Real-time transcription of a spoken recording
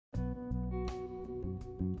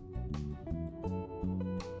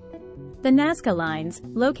The Nazca Lines,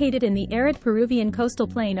 located in the arid Peruvian coastal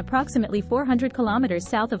plain approximately 400 kilometers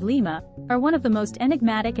south of Lima, are one of the most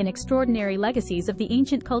enigmatic and extraordinary legacies of the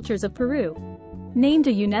ancient cultures of Peru. Named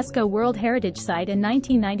a UNESCO World Heritage Site in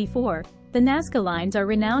 1994, the Nazca Lines are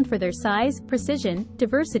renowned for their size, precision,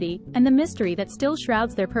 diversity, and the mystery that still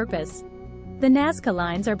shrouds their purpose. The Nazca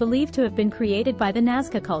Lines are believed to have been created by the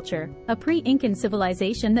Nazca culture, a pre-Incan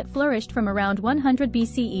civilization that flourished from around 100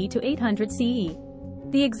 BCE to 800 CE.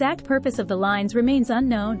 The exact purpose of the lines remains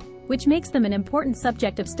unknown, which makes them an important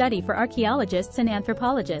subject of study for archaeologists and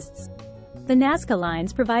anthropologists. The Nazca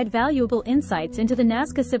Lines provide valuable insights into the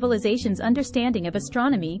Nazca civilization's understanding of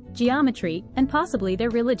astronomy, geometry, and possibly their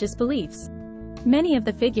religious beliefs. Many of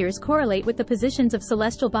the figures correlate with the positions of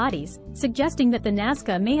celestial bodies, suggesting that the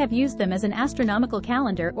Nazca may have used them as an astronomical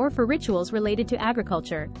calendar or for rituals related to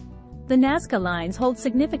agriculture. The Nazca Lines hold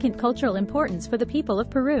significant cultural importance for the people of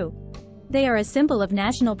Peru. They are a symbol of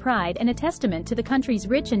national pride and a testament to the country's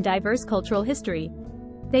rich and diverse cultural history.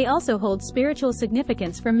 They also hold spiritual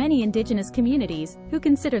significance for many indigenous communities, who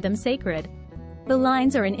consider them sacred. The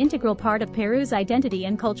lines are an integral part of Peru's identity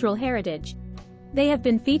and cultural heritage. They have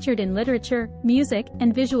been featured in literature, music,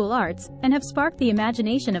 and visual arts, and have sparked the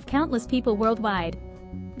imagination of countless people worldwide.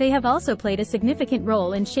 They have also played a significant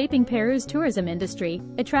role in shaping Peru's tourism industry,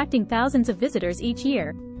 attracting thousands of visitors each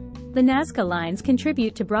year. The Nazca Lines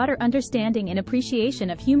contribute to broader understanding and appreciation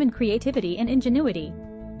of human creativity and ingenuity.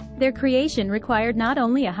 Their creation required not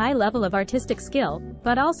only a high level of artistic skill,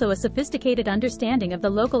 but also a sophisticated understanding of the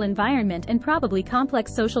local environment and probably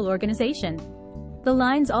complex social organization. The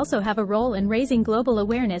lines also have a role in raising global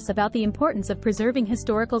awareness about the importance of preserving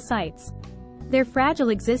historical sites. Their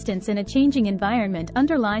fragile existence in a changing environment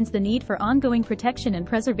underlines the need for ongoing protection and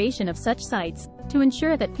preservation of such sites, to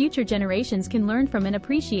ensure that future generations can learn from and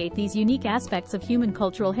appreciate these unique aspects of human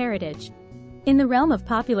cultural heritage. In the realm of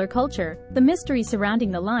popular culture, the mystery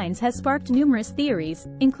surrounding the lines has sparked numerous theories,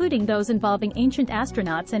 including those involving ancient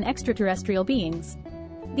astronauts and extraterrestrial beings.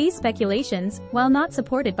 These speculations, while not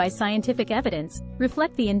supported by scientific evidence,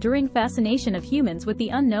 reflect the enduring fascination of humans with the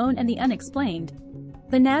unknown and the unexplained.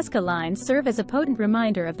 The Nazca Lines serve as a potent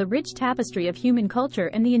reminder of the rich tapestry of human culture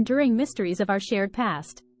and the enduring mysteries of our shared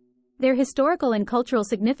past. Their historical and cultural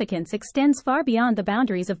significance extends far beyond the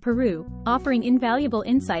boundaries of Peru, offering invaluable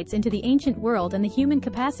insights into the ancient world and the human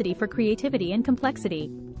capacity for creativity and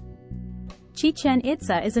complexity. Chichen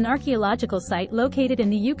Itza is an archaeological site located in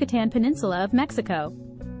the Yucatan Peninsula of Mexico.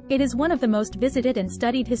 It is one of the most visited and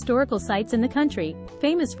studied historical sites in the country,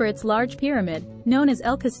 famous for its large pyramid, known as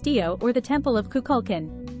El Castillo or the Temple of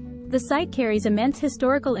Kukulkan. The site carries immense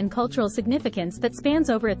historical and cultural significance that spans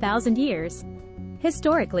over 1,000 years.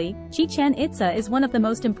 Historically, Chichen Itza is one of the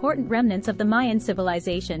most important remnants of the Mayan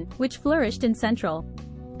civilization, which flourished in Central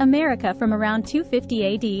America from around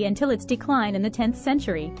 250 AD until its decline in the 10th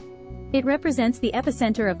century. It represents the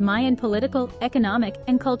epicenter of Mayan political, economic,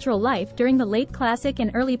 and cultural life during the late Classic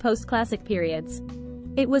and early post-Classic periods.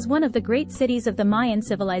 It was one of the great cities of the Mayan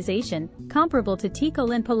civilization, comparable to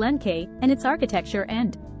Tikal and Palenque, and its architecture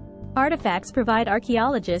and artifacts provide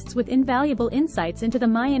archaeologists with invaluable insights into the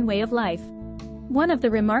Mayan way of life. One of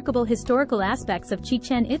the remarkable historical aspects of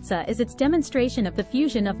Chichen Itza is its demonstration of the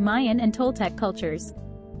fusion of Mayan and Toltec cultures.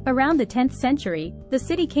 Around the 10th century, the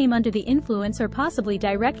city came under the influence or possibly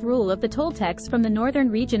direct rule of the Toltecs from the northern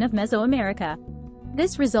region of Mesoamerica.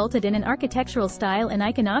 This resulted in an architectural style and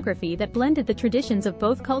iconography that blended the traditions of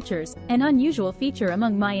both cultures, an unusual feature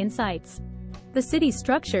among Mayan sites. The city's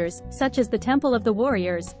structures, such as the Temple of the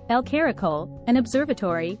Warriors, El Caracol, an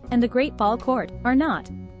observatory, and the Great Ball Court, are not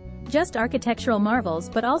just architectural marvels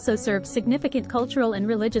but also served significant cultural and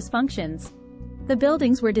religious functions. The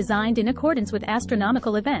buildings were designed in accordance with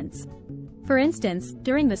astronomical events. For instance,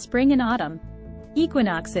 during the spring and autumn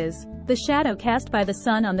equinoxes, the shadow cast by the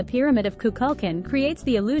sun on the pyramid of Kukulkan creates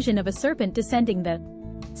the illusion of a serpent descending the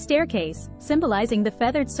staircase, symbolizing the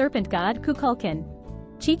feathered serpent god Kukulkan.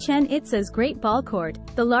 Chichen Itza's Great Ball Court,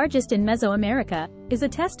 the largest in Mesoamerica, is a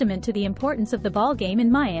testament to the importance of the ball game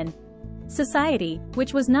in Mayan society,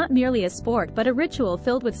 which was not merely a sport but a ritual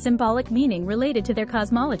filled with symbolic meaning related to their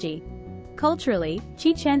cosmology. Culturally,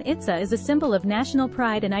 Chichen Itza is a symbol of national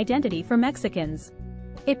pride and identity for Mexicans.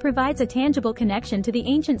 It provides a tangible connection to the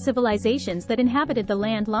ancient civilizations that inhabited the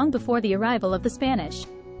land long before the arrival of the Spanish.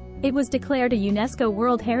 It was declared a UNESCO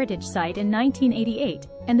World Heritage Site in 1988,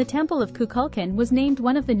 and the Temple of Kukulkan was named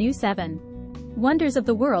one of the new 7 Wonders of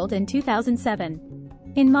the World in 2007.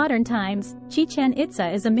 In modern times, Chichen Itza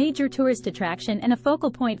is a major tourist attraction and a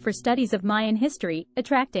focal point for studies of Mayan history,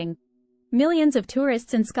 attracting millions of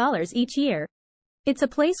tourists and scholars each year. It's a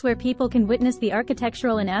place where people can witness the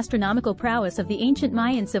architectural and astronomical prowess of the ancient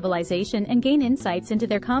Mayan civilization and gain insights into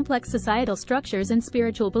their complex societal structures and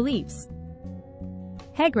spiritual beliefs.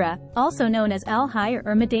 Hegra, also known as Al-Hayr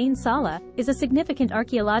or Madain Salah, is a significant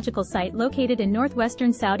archaeological site located in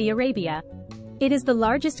northwestern Saudi Arabia. It is the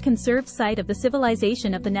largest conserved site of the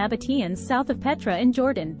civilization of the Nabateans south of Petra in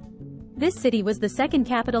Jordan. This city was the second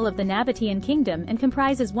capital of the Nabatean kingdom and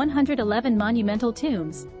comprises 111 monumental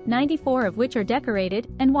tombs, 94 of which are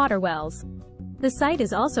decorated, and water wells. The site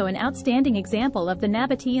is also an outstanding example of the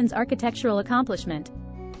Nabateans' architectural accomplishment.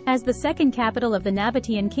 As the second capital of the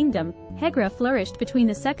Nabatean kingdom, Hegra flourished between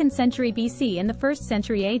the 2nd century BC and the 1st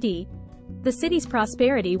century AD. The city's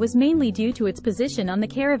prosperity was mainly due to its position on the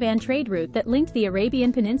caravan trade route that linked the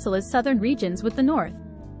Arabian Peninsula's southern regions with the north.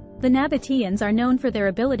 The Nabateans are known for their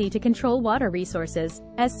ability to control water resources,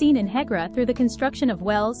 as seen in Hegra through the construction of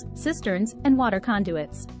wells, cisterns, and water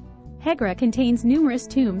conduits. Hegra contains numerous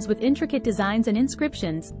tombs with intricate designs and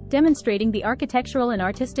inscriptions, demonstrating the architectural and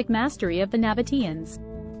artistic mastery of the Nabateans.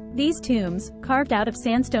 These tombs, carved out of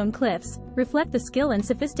sandstone cliffs, reflect the skill and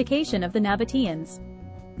sophistication of the Nabateans.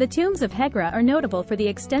 The tombs of Hegra are notable for the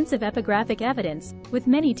extensive epigraphic evidence, with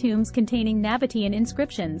many tombs containing Nabatean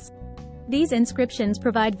inscriptions. These inscriptions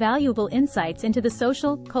provide valuable insights into the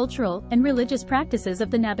social, cultural, and religious practices of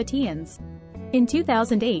the Nabateans. In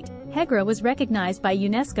 2008, Hegra was recognized by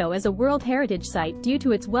UNESCO as a World Heritage Site due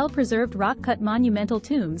to its well-preserved rock-cut monumental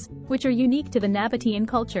tombs, which are unique to the Nabatean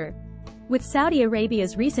culture. With Saudi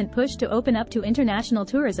Arabia's recent push to open up to international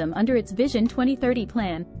tourism under its Vision 2030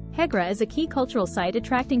 plan, Hegra is a key cultural site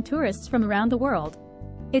attracting tourists from around the world.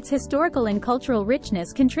 Its historical and cultural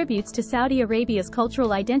richness contributes to Saudi Arabia's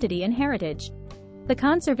cultural identity and heritage. The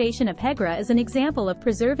conservation of Hegra is an example of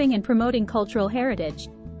preserving and promoting cultural heritage.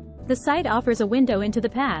 The site offers a window into the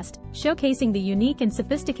past, showcasing the unique and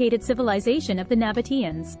sophisticated civilization of the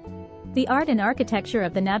Nabateans. The art and architecture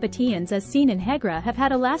of the Nabateans as seen in Hegra have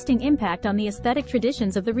had a lasting impact on the aesthetic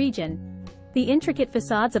traditions of the region. The intricate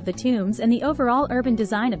facades of the tombs and the overall urban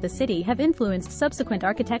design of the city have influenced subsequent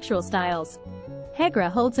architectural styles.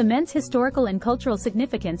 Hegra holds immense historical and cultural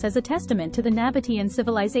significance as a testament to the Nabatean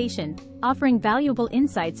civilization, offering valuable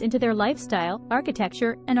insights into their lifestyle,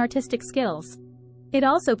 architecture, and artistic skills. It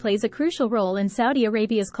also plays a crucial role in Saudi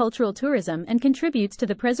Arabia's cultural tourism and contributes to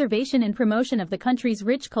the preservation and promotion of the country's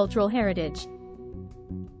rich cultural heritage.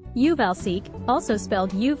 Uvalsik, also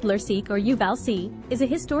spelled Uvlersik or Uvalsi, is a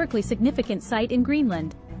historically significant site in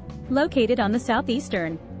Greenland. Located on the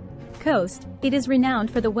southeastern coast, it is renowned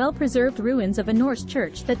for the well-preserved ruins of a Norse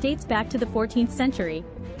church that dates back to the 14th century.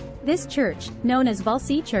 This church, known as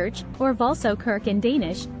Valsi Church, or Valso Kirk in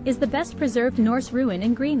Danish, is the best-preserved Norse ruin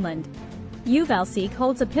in Greenland. Uvalsik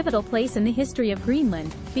holds a pivotal place in the history of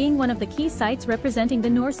Greenland, being one of the key sites representing the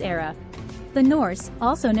Norse era. The Norse,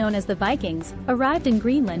 also known as the Vikings, arrived in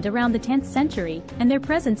Greenland around the 10th century, and their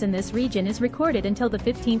presence in this region is recorded until the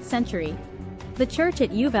 15th century. The church at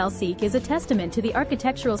Uvalsik is a testament to the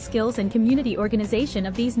architectural skills and community organization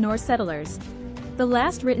of these Norse settlers. The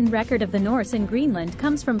last written record of the Norse in Greenland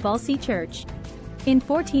comes from Valsi Church. In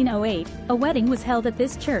 1408, a wedding was held at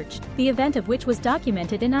this church, the event of which was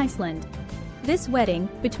documented in Iceland. This wedding,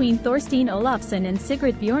 between Thorstein Olafsson and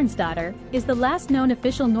Sigrid Bjornsdottir, is the last known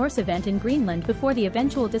official Norse event in Greenland before the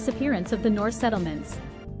eventual disappearance of the Norse settlements.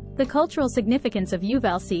 The cultural significance of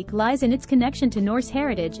Uvalsik lies in its connection to Norse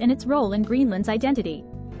heritage and its role in Greenland's identity.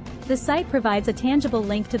 The site provides a tangible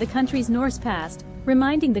link to the country's Norse past,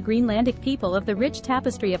 reminding the Greenlandic people of the rich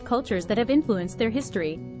tapestry of cultures that have influenced their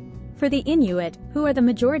history. For the Inuit, who are the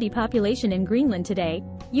majority population in Greenland today,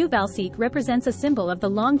 Uvalsik represents a symbol of the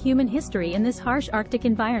long human history in this harsh Arctic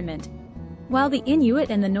environment. While the Inuit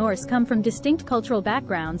and the Norse come from distinct cultural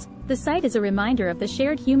backgrounds, the site is a reminder of the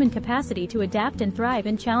shared human capacity to adapt and thrive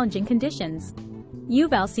in challenging conditions.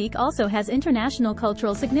 Uvalsik also has international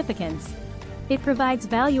cultural significance. It provides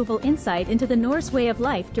valuable insight into the Norse way of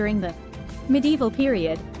life during the medieval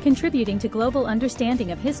period, contributing to global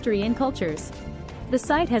understanding of history and cultures. The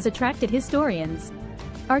site has attracted historians,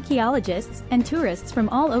 archaeologists, and tourists from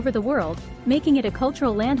all over the world, making it a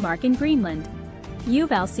cultural landmark in Greenland.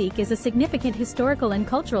 Uvalsik is a significant historical and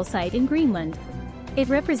cultural site in Greenland. It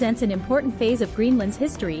represents an important phase of Greenland's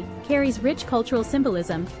history, carries rich cultural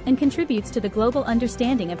symbolism, and contributes to the global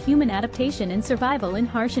understanding of human adaptation and survival in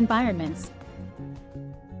harsh environments.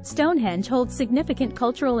 Stonehenge holds significant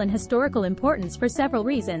cultural and historical importance for several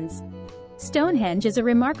reasons. Stonehenge is a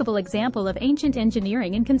remarkable example of ancient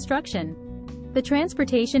engineering and construction. The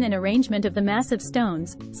transportation and arrangement of the massive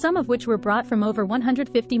stones, some of which were brought from over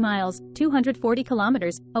 150 miles, 240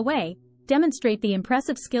 kilometers, away, demonstrate the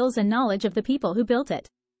impressive skills and knowledge of the people who built it.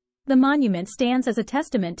 The monument stands as a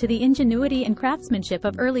testament to the ingenuity and craftsmanship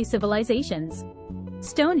of early civilizations.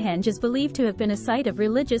 Stonehenge is believed to have been a site of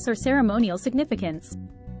religious or ceremonial significance.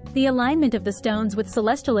 The alignment of the stones with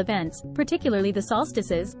celestial events, particularly the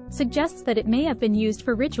solstices, suggests that it may have been used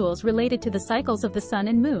for rituals related to the cycles of the sun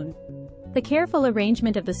and moon. The careful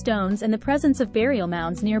arrangement of the stones and the presence of burial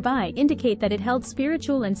mounds nearby indicate that it held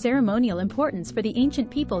spiritual and ceremonial importance for the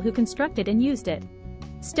ancient people who constructed and used it.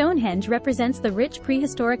 Stonehenge represents the rich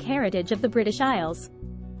prehistoric heritage of the British Isles.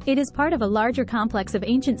 It is part of a larger complex of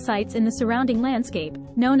ancient sites in the surrounding landscape,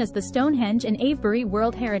 known as the Stonehenge and Avebury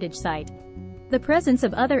World Heritage Site. The presence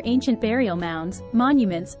of other ancient burial mounds,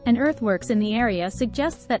 monuments, and earthworks in the area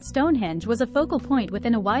suggests that Stonehenge was a focal point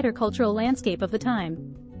within a wider cultural landscape of the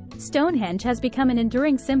time. Stonehenge has become an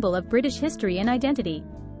enduring symbol of British history and identity.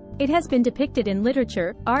 It has been depicted in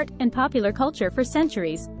literature, art, and popular culture for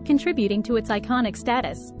centuries, contributing to its iconic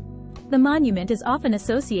status. The monument is often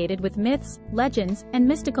associated with myths, legends, and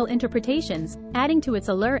mystical interpretations, adding to its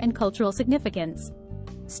allure and cultural significance.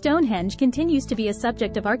 Stonehenge continues to be a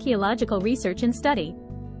subject of archaeological research and study.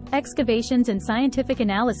 Excavations and scientific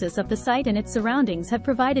analysis of the site and its surroundings have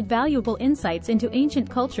provided valuable insights into ancient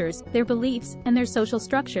cultures, their beliefs, and their social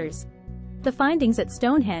structures. The findings at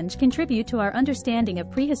Stonehenge contribute to our understanding of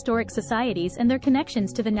prehistoric societies and their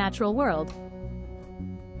connections to the natural world.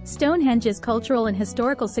 Stonehenge's cultural and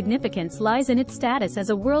historical significance lies in its status as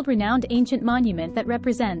a world-renowned ancient monument that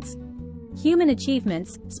represents human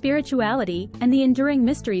achievements, spirituality, and the enduring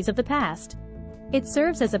mysteries of the past. It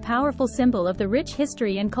serves as a powerful symbol of the rich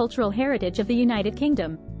history and cultural heritage of the United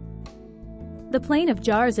Kingdom. The Plain of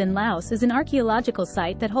Jars in Laos is an archaeological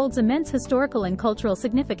site that holds immense historical and cultural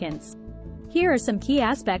significance. Here are some key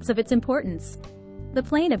aspects of its importance. The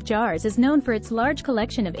Plain of Jars is known for its large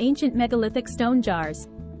collection of ancient megalithic stone jars.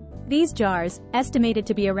 These jars, estimated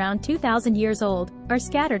to be around 2,000 years old, are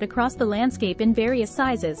scattered across the landscape in various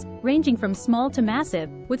sizes, ranging from small to massive,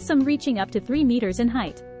 with some reaching up to 3 meters in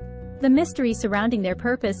height. The mystery surrounding their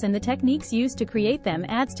purpose and the techniques used to create them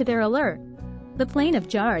adds to their allure. The Plain of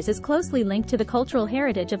Jars is closely linked to the cultural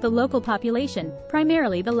heritage of the local population,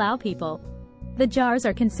 primarily the Lao people. The jars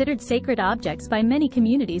are considered sacred objects by many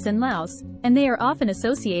communities in Laos, and they are often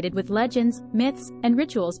associated with legends, myths, and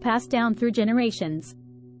rituals passed down through generations.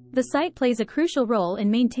 The site plays a crucial role in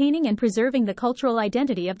maintaining and preserving the cultural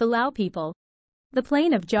identity of the Lao people. The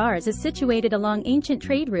Plain of Jars is situated along ancient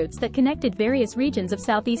trade routes that connected various regions of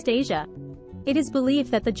Southeast Asia. It is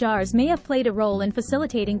believed that the jars may have played a role in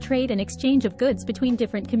facilitating trade and exchange of goods between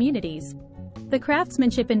different communities. The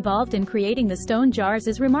craftsmanship involved in creating the stone jars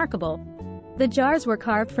is remarkable. The jars were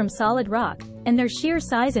carved from solid rock, and their sheer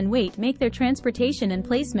size and weight make their transportation and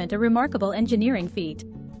placement a remarkable engineering feat.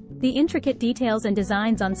 The intricate details and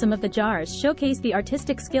designs on some of the jars showcase the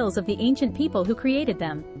artistic skills of the ancient people who created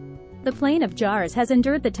them. The Plain of Jars has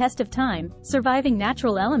endured the test of time, surviving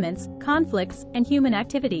natural elements, conflicts, and human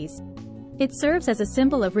activities. It serves as a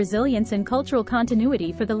symbol of resilience and cultural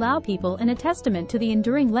continuity for the Lao people and a testament to the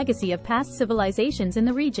enduring legacy of past civilizations in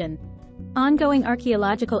the region. Ongoing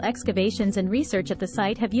archaeological excavations and research at the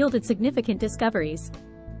site have yielded significant discoveries.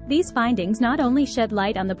 These findings not only shed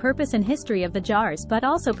light on the purpose and history of the jars but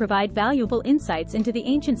also provide valuable insights into the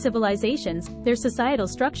ancient civilizations, their societal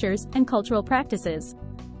structures, and cultural practices.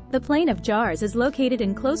 The Plain of Jars is located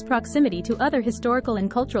in close proximity to other historical and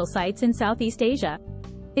cultural sites in Southeast Asia.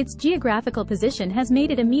 Its geographical position has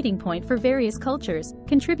made it a meeting point for various cultures,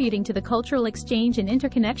 contributing to the cultural exchange and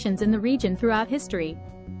interconnections in the region throughout history.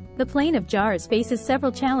 The Plain of Jars faces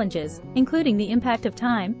several challenges, including the impact of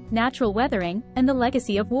time, natural weathering, and the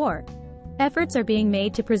legacy of war. Efforts are being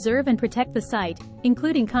made to preserve and protect the site,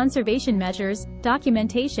 including conservation measures,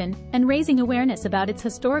 documentation, and raising awareness about its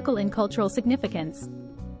historical and cultural significance.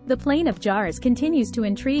 The Plain of Jars continues to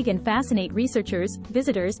intrigue and fascinate researchers,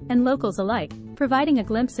 visitors, and locals alike, providing a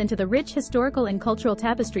glimpse into the rich historical and cultural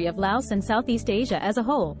tapestry of Laos and Southeast Asia as a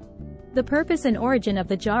whole. The purpose and origin of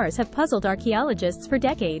the jars have puzzled archaeologists for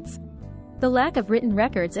decades. The lack of written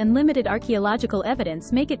records and limited archaeological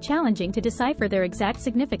evidence make it challenging to decipher their exact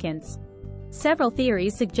significance. Several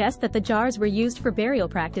theories suggest that the jars were used for burial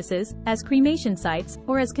practices, as cremation sites,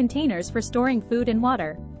 or as containers for storing food and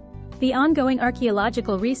water. The ongoing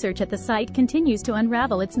archaeological research at the site continues to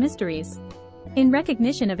unravel its mysteries. In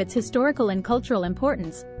recognition of its historical and cultural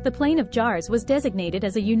importance, the Plain of Jars was designated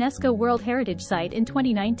as a UNESCO World Heritage Site in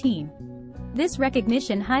 2019. This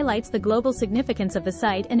recognition highlights the global significance of the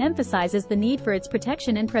site and emphasizes the need for its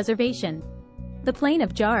protection and preservation. The Plain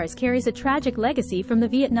of Jars carries a tragic legacy from the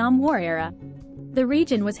Vietnam War era. The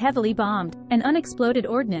region was heavily bombed, and unexploded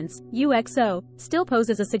ordnance, UXO, still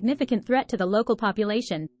poses a significant threat to the local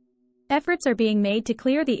population. Efforts are being made to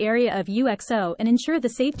clear the area of UXO and ensure the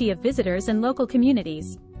safety of visitors and local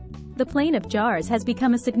communities. The Plain of Jars has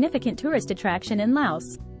become a significant tourist attraction in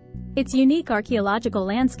Laos. Its unique archaeological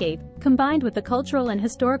landscape, combined with the cultural and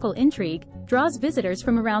historical intrigue, draws visitors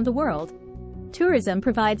from around the world. Tourism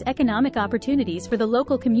provides economic opportunities for the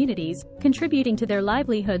local communities, contributing to their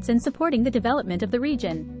livelihoods and supporting the development of the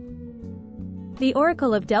region. The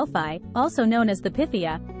Oracle of Delphi, also known as the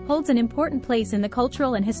Pythia, holds an important place in the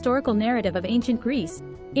cultural and historical narrative of ancient Greece,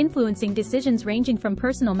 influencing decisions ranging from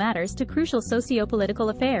personal matters to crucial socio-political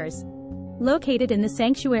affairs. Located in the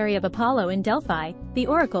sanctuary of Apollo in Delphi, the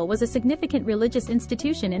oracle was a significant religious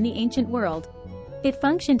institution in the ancient world. It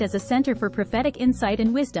functioned as a center for prophetic insight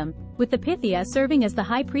and wisdom, with the Pythia serving as the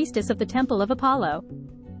high priestess of the temple of Apollo.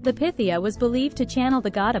 The Pythia was believed to channel the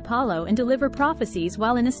god Apollo and deliver prophecies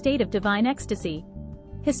while in a state of divine ecstasy.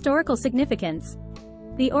 Historical significance.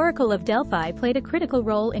 The Oracle of Delphi played a critical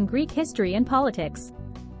role in Greek history and politics.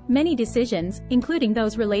 Many decisions, including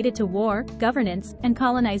those related to war, governance, and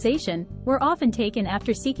colonization, were often taken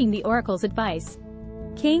after seeking the oracle's advice.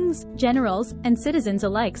 Kings, generals, and citizens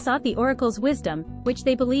alike sought the oracle's wisdom, which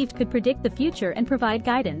they believed could predict the future and provide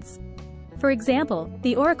guidance. For example,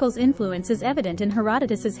 the oracle's influence is evident in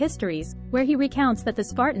Herodotus's histories, where he recounts that the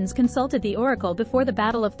Spartans consulted the oracle before the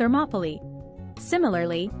Battle of Thermopylae.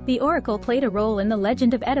 Similarly, the oracle played a role in the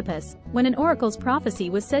legend of Oedipus, when an oracle's prophecy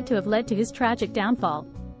was said to have led to his tragic downfall.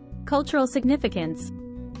 Cultural significance.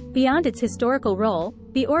 Beyond its historical role,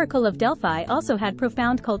 the Oracle of Delphi also had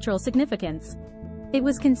profound cultural significance. It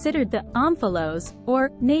was considered the omphalos, or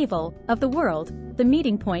navel, of the world, the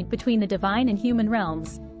meeting point between the divine and human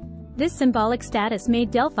realms. This symbolic status made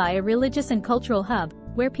Delphi a religious and cultural hub,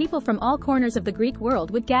 where people from all corners of the Greek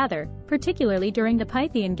world would gather, particularly during the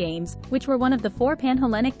Pythian Games, which were one of the 4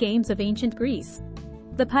 Panhellenic games of ancient Greece.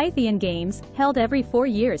 The Pythian Games, held every 4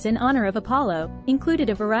 years in honor of Apollo, included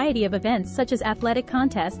a variety of events such as athletic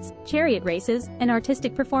contests, chariot races, and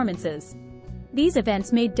artistic performances. These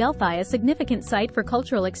events made Delphi a significant site for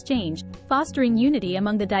cultural exchange, fostering unity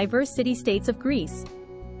among the diverse city-states of Greece.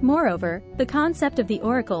 Moreover, the concept of the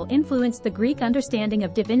oracle influenced the Greek understanding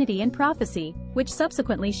of divinity and prophecy, which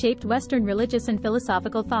subsequently shaped Western religious and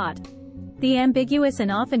philosophical thought. The ambiguous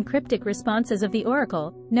and often cryptic responses of the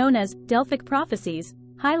oracle, known as Delphic prophecies,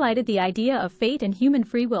 highlighted the idea of fate and human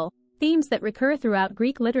free will, themes that recur throughout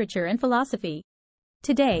Greek literature and philosophy.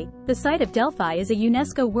 Today, the site of Delphi is a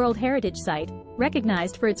UNESCO World Heritage Site,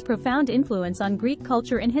 recognized for its profound influence on Greek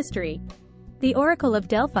culture and history. The Oracle of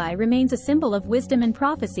Delphi remains a symbol of wisdom and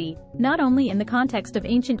prophecy, not only in the context of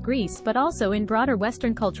ancient Greece but also in broader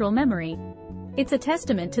Western cultural memory. It's a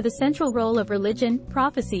testament to the central role of religion,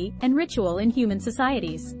 prophecy, and ritual in human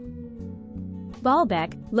societies.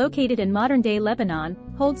 Baalbek, located in modern-day Lebanon,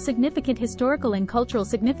 holds significant historical and cultural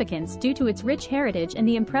significance due to its rich heritage and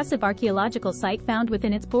the impressive archaeological site found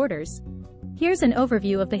within its borders. Here's an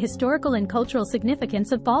overview of the historical and cultural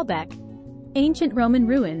significance of Baalbek. Ancient Roman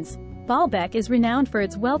ruins. Baalbek is renowned for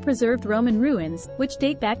its well-preserved Roman ruins, which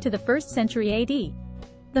date back to the 1st century AD.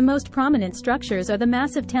 The most prominent structures are the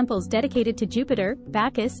massive temples dedicated to Jupiter,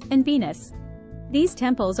 Bacchus, and Venus. These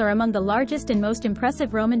temples are among the largest and most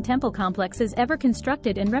impressive Roman temple complexes ever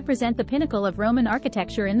constructed and represent the pinnacle of Roman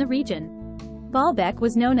architecture in the region. Baalbek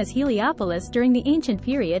was known as Heliopolis during the ancient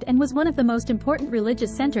period and was one of the most important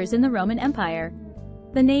religious centers in the Roman Empire.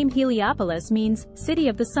 The name Heliopolis means, City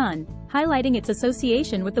of the Sun, highlighting its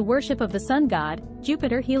association with the worship of the sun god,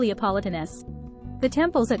 Jupiter Heliopolitanus. The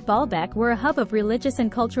temples at Baalbek were a hub of religious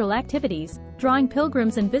and cultural activities, drawing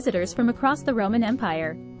pilgrims and visitors from across the Roman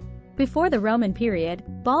Empire. Before the Roman period,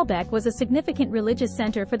 Baalbek was a significant religious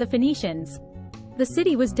center for the Phoenicians. The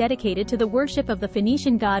city was dedicated to the worship of the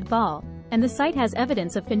Phoenician god Baal, and the site has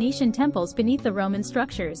evidence of Phoenician temples beneath the Roman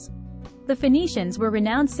structures. The Phoenicians were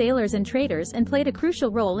renowned sailors and traders and played a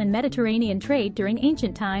crucial role in Mediterranean trade during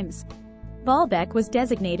ancient times. Baalbek was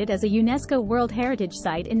designated as a UNESCO World Heritage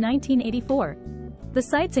Site in 1984. The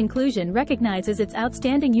site's inclusion recognizes its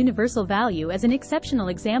outstanding universal value as an exceptional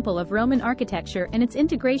example of Roman architecture and its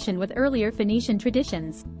integration with earlier Phoenician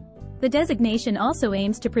traditions. The designation also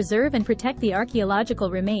aims to preserve and protect the archaeological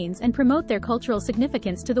remains and promote their cultural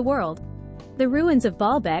significance to the world. The ruins of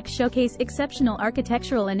Baalbek showcase exceptional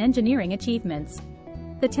architectural and engineering achievements.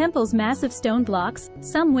 The temple's massive stone blocks,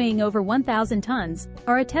 some weighing over 1,000 tons,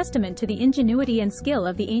 are a testament to the ingenuity and skill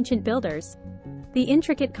of the ancient builders. The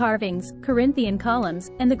intricate carvings, Corinthian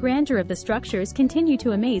columns, and the grandeur of the structures continue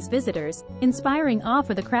to amaze visitors, inspiring awe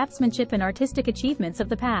for the craftsmanship and artistic achievements of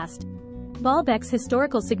the past. Baalbek's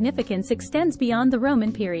historical significance extends beyond the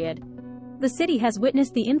Roman period. The city has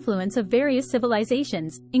witnessed the influence of various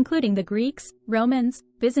civilizations, including the Greeks, Romans,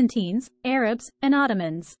 Byzantines, Arabs, and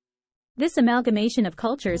Ottomans. This amalgamation of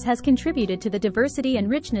cultures has contributed to the diversity and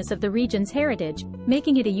richness of the region's heritage,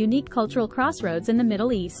 making it a unique cultural crossroads in the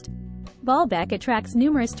Middle East. Baalbek attracts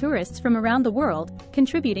numerous tourists from around the world,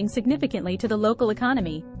 contributing significantly to the local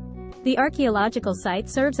economy. The archaeological site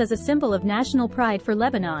serves as a symbol of national pride for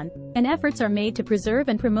Lebanon, and efforts are made to preserve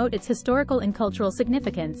and promote its historical and cultural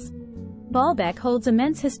significance. Baalbek holds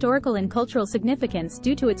immense historical and cultural significance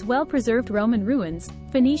due to its well-preserved Roman ruins,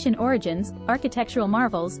 Phoenician origins, architectural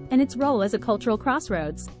marvels, and its role as a cultural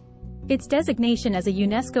crossroads. Its designation as a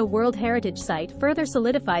UNESCO World Heritage Site further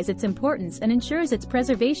solidifies its importance and ensures its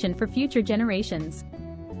preservation for future generations.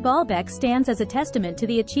 Baalbek stands as a testament to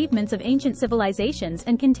the achievements of ancient civilizations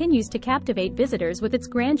and continues to captivate visitors with its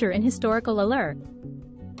grandeur and historical allure.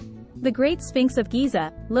 The Great Sphinx of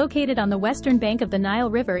Giza, located on the western bank of the Nile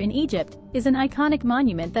River in Egypt, is an iconic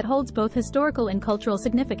monument that holds both historical and cultural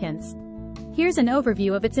significance. Here's an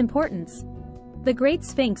overview of its importance. The Great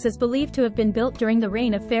Sphinx is believed to have been built during the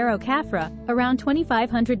reign of Pharaoh Khafra, around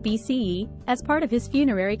 2500 BCE, as part of his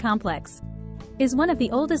funerary complex. It is one of the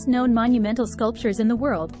oldest known monumental sculptures in the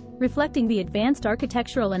world, reflecting the advanced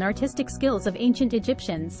architectural and artistic skills of ancient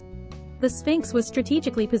Egyptians. The Sphinx was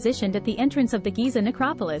strategically positioned at the entrance of the Giza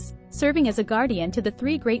necropolis, serving as a guardian to the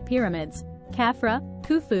three Great Pyramids, Khafra,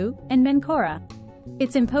 Khufu, and Menkaure.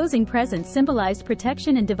 Its imposing presence symbolized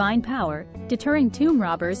protection and divine power, deterring tomb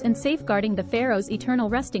robbers and safeguarding the pharaoh's eternal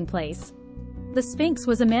resting place. The Sphinx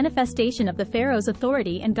was a manifestation of the pharaoh's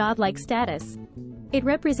authority and godlike status. It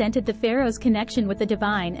represented the pharaoh's connection with the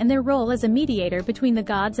divine and their role as a mediator between the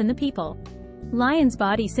gods and the people. Lion's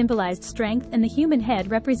body symbolized strength and the human head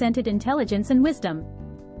represented intelligence and wisdom.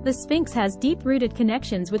 The Sphinx has deep-rooted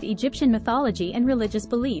connections with Egyptian mythology and religious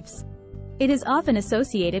beliefs. It is often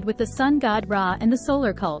associated with the sun god Ra and the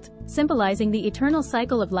solar cult, symbolizing the eternal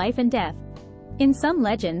cycle of life and death. In some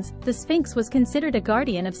legends, the Sphinx was considered a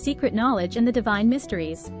guardian of secret knowledge and the divine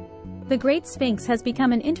mysteries. The Great Sphinx has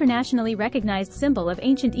become an internationally recognized symbol of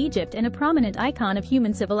ancient Egypt and a prominent icon of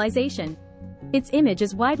human civilization. Its image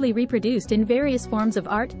is widely reproduced in various forms of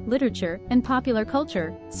art, literature, and popular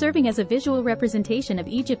culture, serving as a visual representation of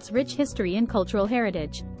Egypt's rich history and cultural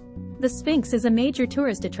heritage. The Sphinx is a major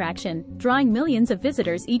tourist attraction, drawing millions of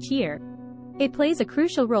visitors each year. It plays a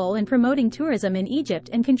crucial role in promoting tourism in Egypt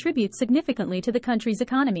and contributes significantly to the country's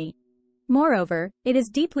economy. Moreover, it is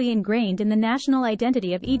deeply ingrained in the national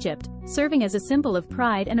identity of Egypt, serving as a symbol of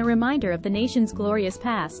pride and a reminder of the nation's glorious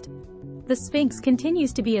past. The Sphinx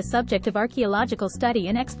continues to be a subject of archaeological study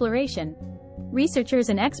and exploration. Researchers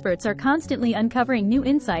and experts are constantly uncovering new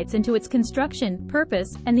insights into its construction,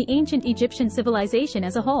 purpose, and the ancient Egyptian civilization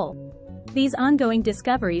as a whole. These ongoing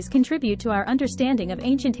discoveries contribute to our understanding of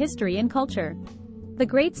ancient history and culture. The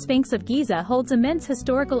Great Sphinx of Giza holds immense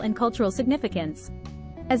historical and cultural significance.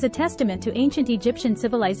 As a testament to ancient Egyptian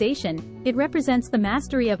civilization, it represents the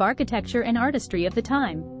mastery of architecture and artistry of the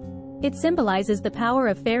time. It symbolizes the power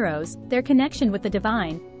of pharaohs, their connection with the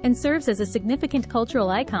divine, and serves as a significant cultural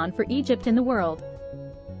icon for Egypt and the world.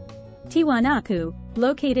 Tiwanaku,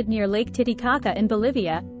 located near Lake Titicaca in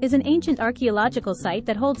Bolivia, is an ancient archaeological site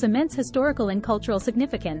that holds immense historical and cultural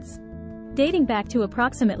significance. Dating back to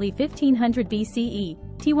approximately 1500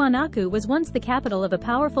 BCE, Tiwanaku was once the capital of a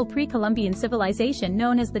powerful pre-Columbian civilization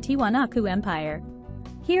known as the Tiwanaku Empire.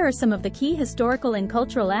 Here are some of the key historical and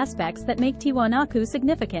cultural aspects that make Tiwanaku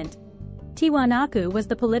significant. Tiwanaku was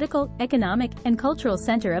the political, economic, and cultural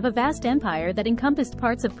center of a vast empire that encompassed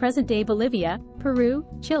parts of present-day Bolivia, Peru,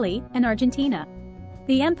 Chile, and Argentina.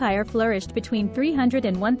 The empire flourished between 300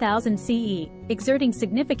 and 1000 CE, exerting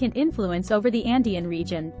significant influence over the Andean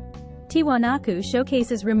region. Tiwanaku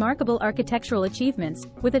showcases remarkable architectural achievements,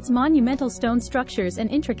 with its monumental stone structures and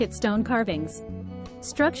intricate stone carvings.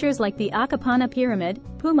 Structures like the Akapana Pyramid,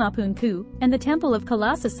 Pumapunku, and the Temple of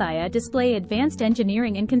Colossal display advanced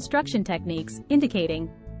engineering and construction techniques,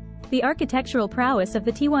 indicating the architectural prowess of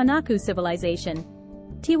the Tiwanaku civilization.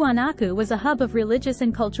 Tiwanaku was a hub of religious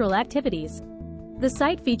and cultural activities. The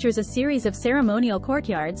site features a series of ceremonial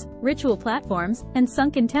courtyards, ritual platforms, and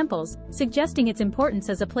sunken temples, suggesting its importance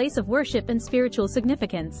as a place of worship and spiritual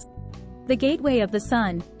significance. The Gateway of the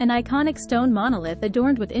Sun, an iconic stone monolith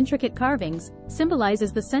adorned with intricate carvings,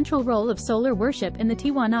 symbolizes the central role of solar worship in the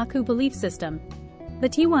Tiwanaku belief system. The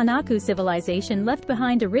Tiwanaku civilization left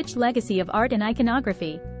behind a rich legacy of art and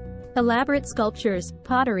iconography. Elaborate sculptures,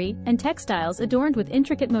 pottery, and textiles adorned with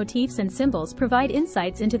intricate motifs and symbols provide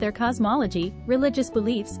insights into their cosmology, religious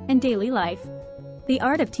beliefs, and daily life. The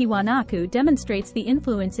art of Tiwanaku demonstrates the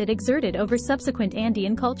influence it exerted over subsequent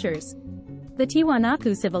Andean cultures. The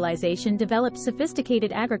Tiwanaku civilization developed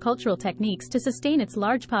sophisticated agricultural techniques to sustain its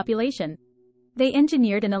large population. They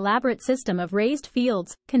engineered an elaborate system of raised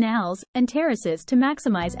fields, canals, and terraces to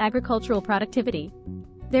maximize agricultural productivity.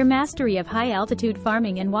 Their mastery of high-altitude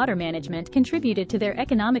farming and water management contributed to their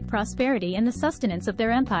economic prosperity and the sustenance of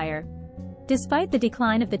their empire. Despite the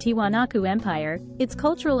decline of the Tiwanaku Empire, its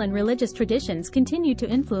cultural and religious traditions continued to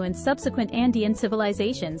influence subsequent Andean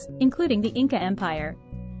civilizations, including the Inca Empire.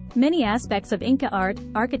 Many aspects of Inca art,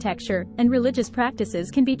 architecture, and religious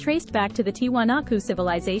practices can be traced back to the Tiwanaku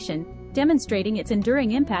civilization, demonstrating its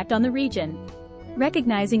enduring impact on the region.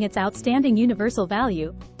 Recognizing its outstanding universal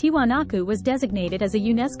value, Tiwanaku was designated as a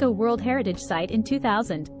UNESCO World Heritage Site in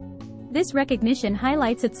 2000. This recognition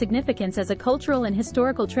highlights its significance as a cultural and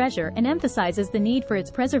historical treasure and emphasizes the need for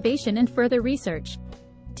its preservation and further research.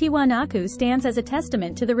 Tiwanaku stands as a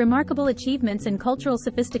testament to the remarkable achievements and cultural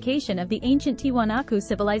sophistication of the ancient Tiwanaku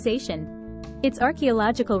civilization. Its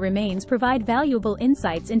archaeological remains provide valuable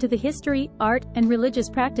insights into the history, art, and religious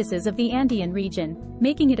practices of the Andean region,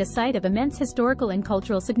 making it a site of immense historical and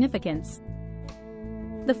cultural significance.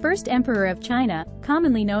 The first emperor of China,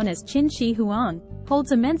 commonly known as Qin Shi Huang,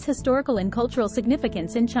 holds immense historical and cultural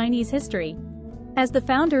significance in Chinese history. As the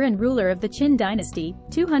founder and ruler of the Qin dynasty,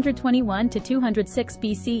 221 to 206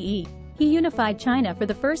 BCE, he unified China for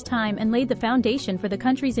the first time and laid the foundation for the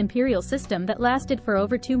country's imperial system that lasted for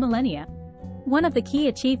over 2 millennia. One of the key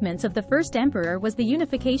achievements of the first emperor was the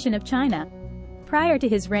unification of China. Prior to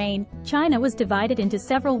his reign, China was divided into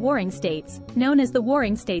several warring states, known as the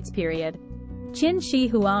Warring States period. Qin Shi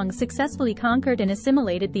Huang successfully conquered and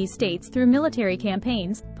assimilated these states through military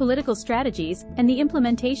campaigns, political strategies, and the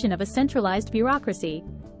implementation of a centralized bureaucracy.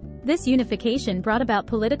 This unification brought about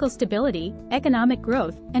political stability, economic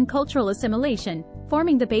growth, and cultural assimilation,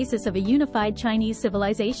 forming the basis of a unified Chinese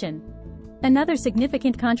civilization. Another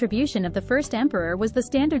significant contribution of the first emperor was the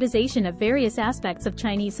standardization of various aspects of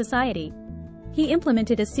Chinese society. He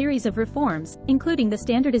implemented a series of reforms, including the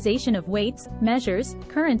standardization of weights, measures,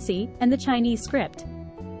 currency, and the Chinese script.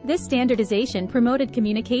 This standardization promoted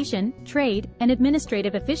communication, trade, and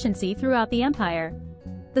administrative efficiency throughout the empire.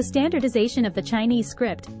 The standardization of the Chinese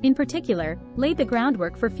script, in particular, laid the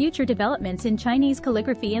groundwork for future developments in Chinese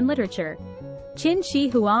calligraphy and literature. Qin Shi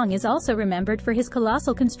Huang is also remembered for his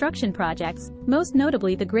colossal construction projects, most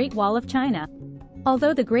notably the Great Wall of China.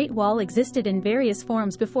 Although the Great Wall existed in various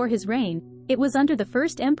forms before his reign, it was under the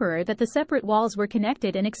first emperor that the separate walls were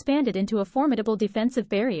connected and expanded into a formidable defensive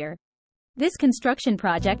barrier. This construction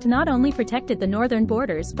project not only protected the northern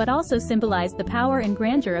borders but also symbolized the power and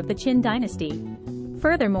grandeur of the Qin dynasty.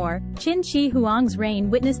 Furthermore, Qin Shi Huang's reign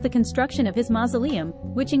witnessed the construction of his mausoleum,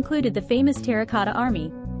 which included the famous terracotta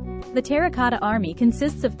army. The terracotta army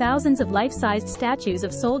consists of thousands of life-sized statues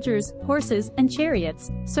of soldiers, horses, and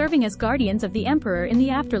chariots, serving as guardians of the emperor in the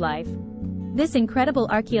afterlife. This incredible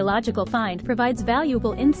archaeological find provides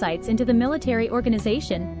valuable insights into the military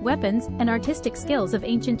organization, weapons, and artistic skills of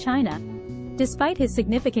ancient China. Despite his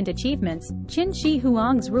significant achievements, Qin Shi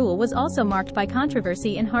Huang's rule was also marked by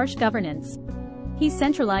controversy and harsh governance. He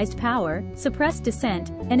centralized power, suppressed dissent,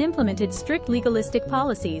 and implemented strict legalistic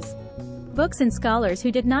policies. Books and scholars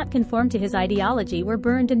who did not conform to his ideology were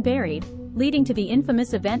burned and buried, leading to the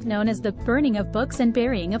infamous event known as the burning of books and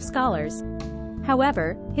burying of scholars.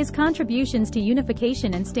 However, his contributions to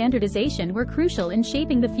unification and standardization were crucial in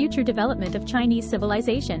shaping the future development of Chinese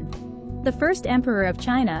civilization. The first emperor of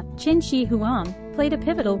China, Qin Shi Huang, played a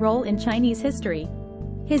pivotal role in Chinese history.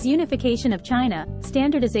 His unification of China,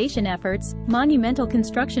 standardization efforts, monumental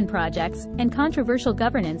construction projects, and controversial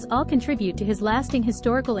governance all contribute to his lasting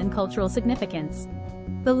historical and cultural significance.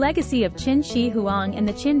 The legacy of Qin Shi Huang and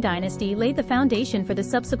the Qin dynasty laid the foundation for the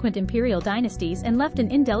subsequent imperial dynasties and left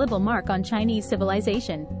an indelible mark on Chinese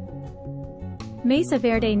civilization. Mesa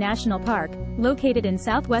Verde National Park, located in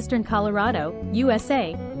southwestern Colorado,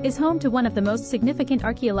 USA, is home to one of the most significant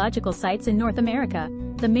archaeological sites in North America,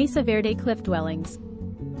 the Mesa Verde cliff dwellings.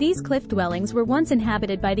 These cliff dwellings were once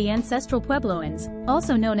inhabited by the ancestral Puebloans,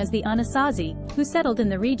 also known as the Anasazi, who settled in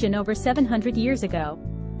the region over 700 years ago.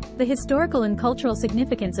 The historical and cultural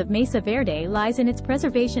significance of Mesa Verde lies in its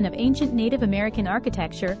preservation of ancient Native American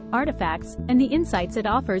architecture, artifacts, and the insights it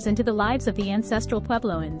offers into the lives of the ancestral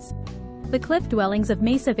Puebloans. The cliff dwellings of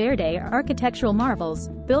Mesa Verde are architectural marvels,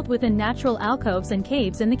 built within natural alcoves and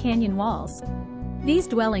caves in the canyon walls. These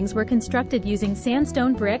dwellings were constructed using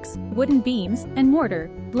sandstone bricks, wooden beams, and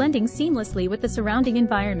mortar, blending seamlessly with the surrounding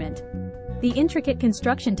environment. The intricate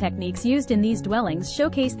construction techniques used in these dwellings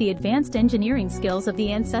showcase the advanced engineering skills of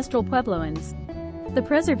the ancestral Puebloans. The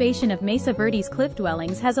preservation of Mesa Verde's cliff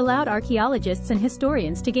dwellings has allowed archaeologists and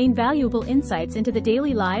historians to gain valuable insights into the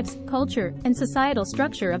daily lives, culture, and societal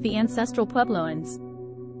structure of the ancestral Puebloans.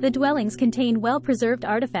 The dwellings contain well-preserved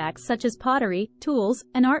artifacts such as pottery, tools,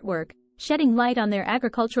 and artwork, shedding light on their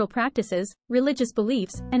agricultural practices, religious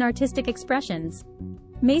beliefs, and artistic expressions.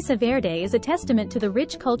 Mesa Verde is a testament to the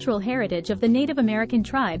rich cultural heritage of the Native American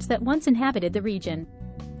tribes that once inhabited the region.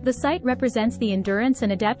 The site represents the endurance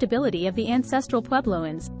and adaptability of the ancestral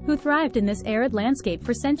Puebloans, who thrived in this arid landscape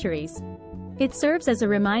for centuries. It serves as a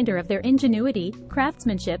reminder of their ingenuity,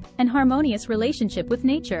 craftsmanship, and harmonious relationship with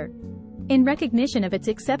nature. In recognition of its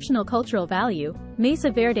exceptional cultural value, Mesa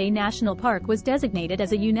Verde National Park was designated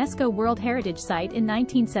as a UNESCO World Heritage Site in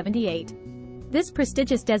 1978. This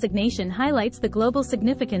prestigious designation highlights the global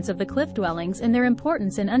significance of the cliff dwellings and their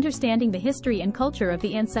importance in understanding the history and culture of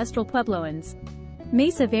the ancestral Puebloans.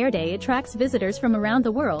 Mesa Verde attracts visitors from around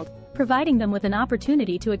the world, providing them with an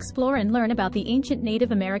opportunity to explore and learn about the ancient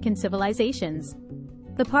Native American civilizations.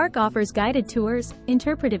 The park offers guided tours,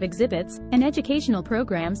 interpretive exhibits, and educational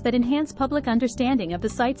programs that enhance public understanding of the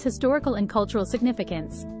site's historical and cultural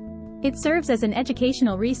significance. It serves as an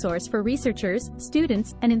educational resource for researchers,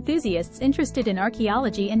 students, and enthusiasts interested in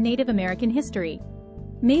archaeology and Native American history.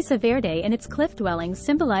 Mesa Verde and its cliff dwellings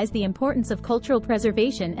symbolize the importance of cultural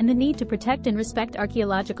preservation and the need to protect and respect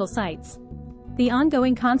archaeological sites. The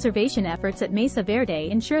ongoing conservation efforts at Mesa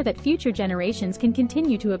Verde ensure that future generations can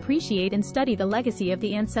continue to appreciate and study the legacy of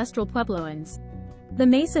the ancestral Puebloans. The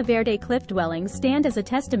Mesa Verde cliff dwellings stand as a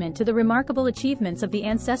testament to the remarkable achievements of the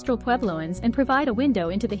ancestral Puebloans and provide a window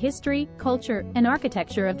into the history, culture, and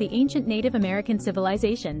architecture of the ancient Native American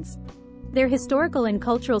civilizations. Their historical and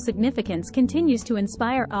cultural significance continues to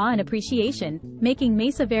inspire awe and appreciation, making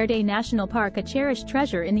Mesa Verde National Park a cherished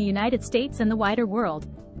treasure in the United States and the wider world.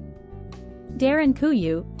 Derin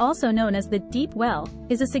Kuyu, also known as the Deep Well,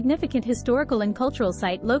 is a significant historical and cultural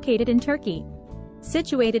site located in Turkey.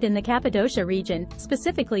 Situated in the Cappadocia region,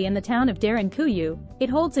 specifically in the town of Derin Kuyu, it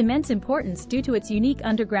holds immense importance due to its unique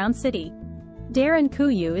underground city. Derin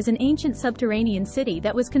Kuyu is an ancient subterranean city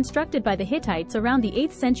that was constructed by the Hittites around the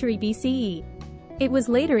 8th century BCE. It was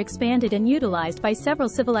later expanded and utilized by several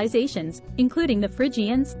civilizations, including the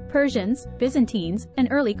Phrygians, Persians, Byzantines, and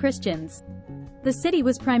early Christians. The city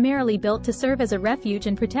was primarily built to serve as a refuge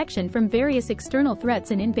and protection from various external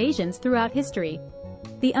threats and invasions throughout history.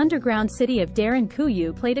 The underground city of Derin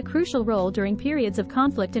Kuyu played a crucial role during periods of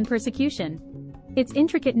conflict and persecution. Its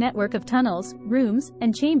intricate network of tunnels, rooms,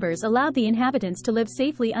 and chambers allowed the inhabitants to live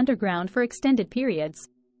safely underground for extended periods.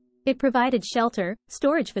 It provided shelter,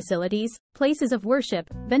 storage facilities, places of worship,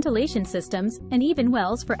 ventilation systems, and even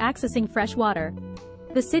wells for accessing fresh water.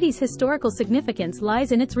 The city's historical significance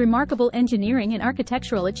lies in its remarkable engineering and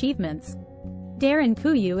architectural achievements. Derin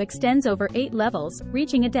Kuyu extends over 8 levels,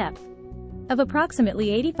 reaching a depth of approximately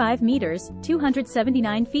 85 meters,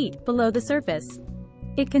 279 feet, below the surface.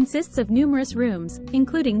 It consists of numerous rooms,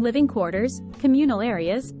 including living quarters, communal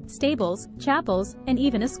areas, stables, chapels, and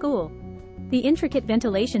even a school. The intricate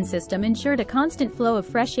ventilation system ensured a constant flow of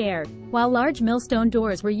fresh air, while large millstone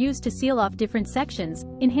doors were used to seal off different sections,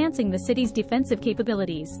 enhancing the city's defensive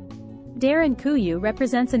capabilities. Derin Kuyu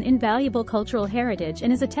represents an invaluable cultural heritage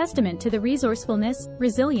and is a testament to the resourcefulness,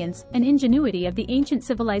 resilience, and ingenuity of the ancient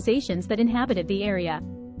civilizations that inhabited the area.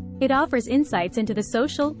 It offers insights into the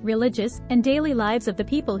social, religious, and daily lives of the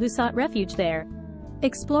people who sought refuge there.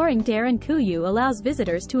 Exploring Derin Kuyu allows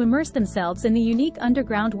visitors to immerse themselves in the unique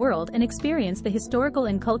underground world and experience the historical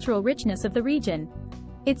and cultural richness of the region.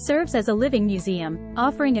 It serves as a living museum,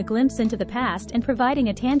 offering a glimpse into the past and providing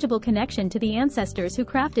a tangible connection to the ancestors who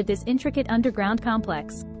crafted this intricate underground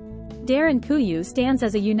complex. Derin Kuyu stands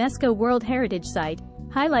as a UNESCO World Heritage Site,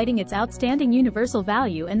 highlighting its outstanding universal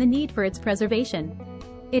value and the need for its preservation.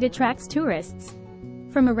 It attracts tourists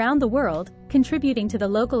from around the world, contributing to the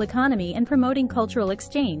local economy and promoting cultural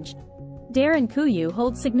exchange. Derin Kuyu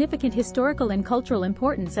holds significant historical and cultural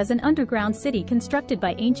importance as an underground city constructed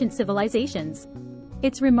by ancient civilizations.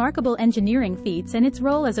 Its remarkable engineering feats and its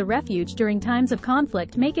role as a refuge during times of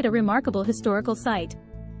conflict make it a remarkable historical site.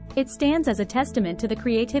 It stands as a testament to the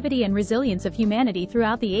creativity and resilience of humanity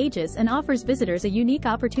throughout the ages and offers visitors a unique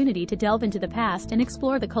opportunity to delve into the past and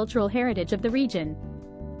explore the cultural heritage of the region.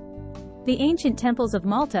 The ancient temples of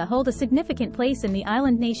Malta hold a significant place in the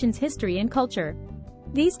island nation's history and culture.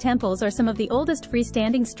 These temples are some of the oldest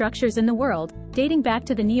freestanding structures in the world, dating back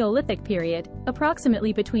to the Neolithic period,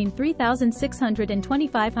 approximately between 3600 and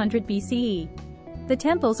 2500 BCE. The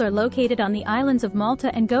temples are located on the islands of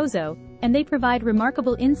Malta and Gozo, and they provide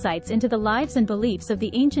remarkable insights into the lives and beliefs of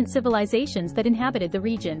the ancient civilizations that inhabited the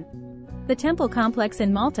region. The temple complex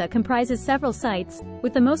in Malta comprises several sites,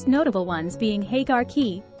 with the most notable ones being Hagar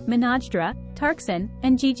Key, Menajdra, Tarksan,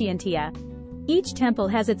 and Gigantia. Each temple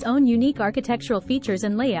has its own unique architectural features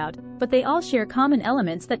and layout, but they all share common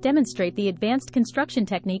elements that demonstrate the advanced construction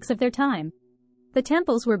techniques of their time. The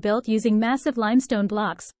temples were built using massive limestone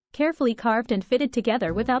blocks, carefully carved and fitted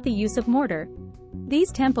together without the use of mortar.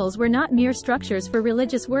 These temples were not mere structures for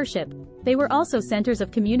religious worship, they were also centers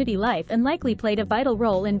of community life and likely played a vital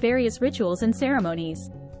role in various rituals and ceremonies.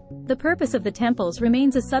 The purpose of the temples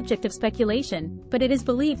remains a subject of speculation, but it is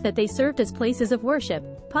believed that they served as places of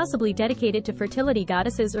worship, possibly dedicated to fertility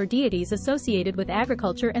goddesses or deities associated with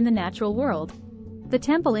agriculture and the natural world. The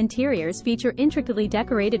temple interiors feature intricately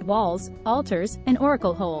decorated walls, altars, and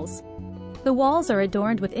oracle holes. The walls are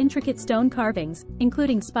adorned with intricate stone carvings,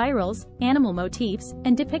 including spirals, animal motifs,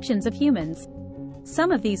 and depictions of humans.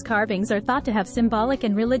 Some of these carvings are thought to have symbolic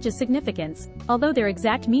and religious significance, although their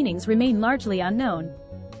exact meanings remain largely unknown.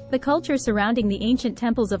 The culture surrounding the ancient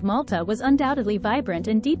temples of Malta was undoubtedly vibrant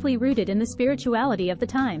and deeply rooted in the spirituality of the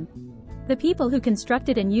time. The people who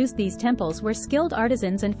constructed and used these temples were skilled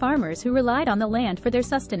artisans and farmers who relied on the land for their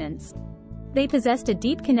sustenance. They possessed a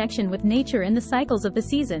deep connection with nature and the cycles of the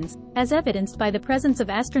seasons, as evidenced by the presence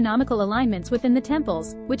of astronomical alignments within the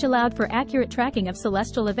temples, which allowed for accurate tracking of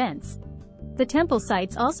celestial events. The temple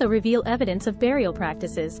sites also reveal evidence of burial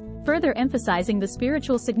practices, further emphasizing the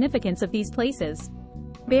spiritual significance of these places.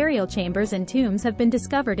 Burial chambers and tombs have been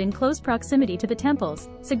discovered in close proximity to the temples,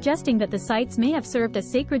 suggesting that the sites may have served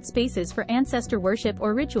as sacred spaces for ancestor worship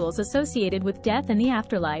or rituals associated with death and the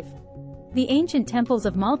afterlife. The ancient temples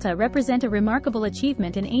of Malta represent a remarkable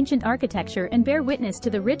achievement in ancient architecture and bear witness to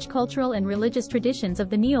the rich cultural and religious traditions of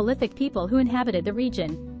the Neolithic people who inhabited the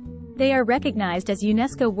region. They are recognized as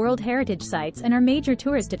UNESCO World Heritage Sites and are major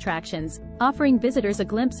tourist attractions, offering visitors a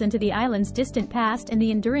glimpse into the island's distant past and the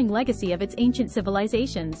enduring legacy of its ancient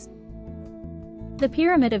civilizations. The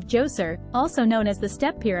Pyramid of Djoser, also known as the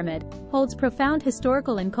Step Pyramid, holds profound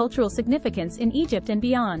historical and cultural significance in Egypt and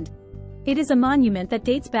beyond. It is a monument that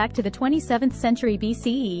dates back to the 27th century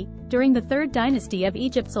BCE, during the 3rd dynasty of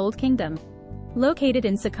Egypt's Old Kingdom. Located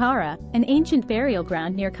in Saqqara, an ancient burial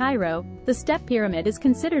ground near Cairo, the Step Pyramid is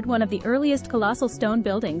considered one of the earliest colossal stone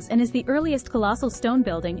buildings and is the earliest colossal stone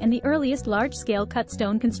building and the earliest large-scale cut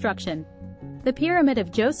stone construction. The Pyramid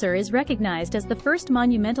of Djoser is recognized as the first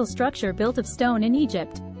monumental structure built of stone in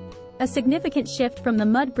Egypt, a significant shift from the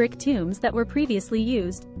mud brick tombs that were previously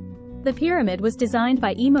used. The pyramid was designed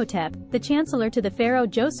by Imhotep, the chancellor to the pharaoh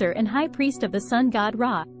Djoser and high priest of the sun god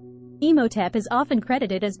Ra. Imhotep is often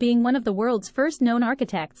credited as being one of the world's first known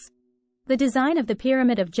architects. The design of the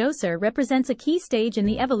Pyramid of Djoser represents a key stage in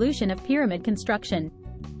the evolution of pyramid construction.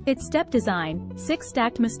 Its step design, 6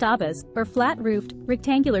 stacked mastabas, or flat-roofed,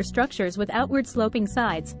 rectangular structures with outward-sloping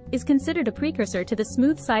sides, is considered a precursor to the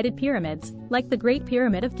smooth-sided pyramids, like the Great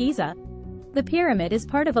Pyramid of Giza. The pyramid is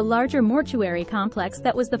part of a larger mortuary complex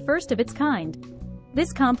that was the first of its kind.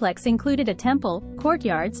 This complex included a temple,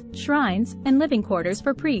 courtyards, shrines, and living quarters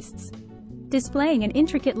for priests, displaying an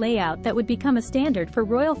intricate layout that would become a standard for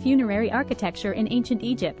royal funerary architecture in ancient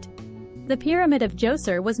Egypt. The Pyramid of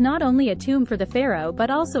Djoser was not only a tomb for the pharaoh but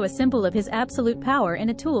also a symbol of his absolute power and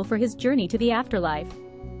a tool for his journey to the afterlife.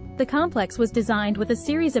 The complex was designed with a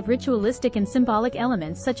series of ritualistic and symbolic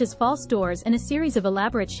elements such as false doors and a series of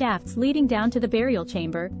elaborate shafts leading down to the burial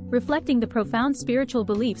chamber, reflecting the profound spiritual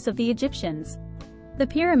beliefs of the Egyptians. The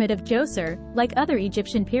Pyramid of Djoser, like other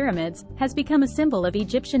Egyptian pyramids, has become a symbol of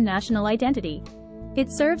Egyptian national identity.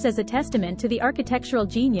 It serves as a testament to the architectural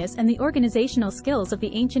genius and the organizational skills of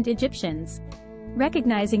the ancient Egyptians.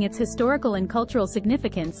 Recognizing its historical and cultural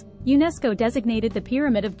significance, UNESCO designated the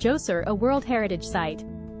Pyramid of Djoser a World Heritage Site.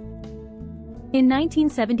 In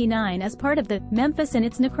 1979, as part of the Memphis and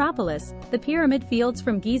its Necropolis, the Pyramid Fields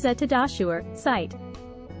from Giza to Dahshur site.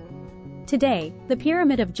 Today, the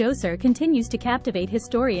Pyramid of Djoser continues to captivate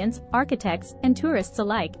historians, architects, and tourists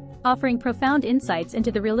alike, offering profound insights into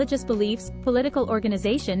the religious beliefs, political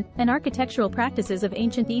organization, and architectural practices of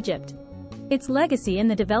ancient Egypt. Its legacy in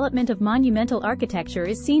the development of monumental architecture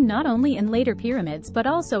is seen not only in later pyramids but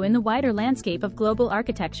also in the wider landscape of global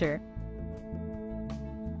architecture.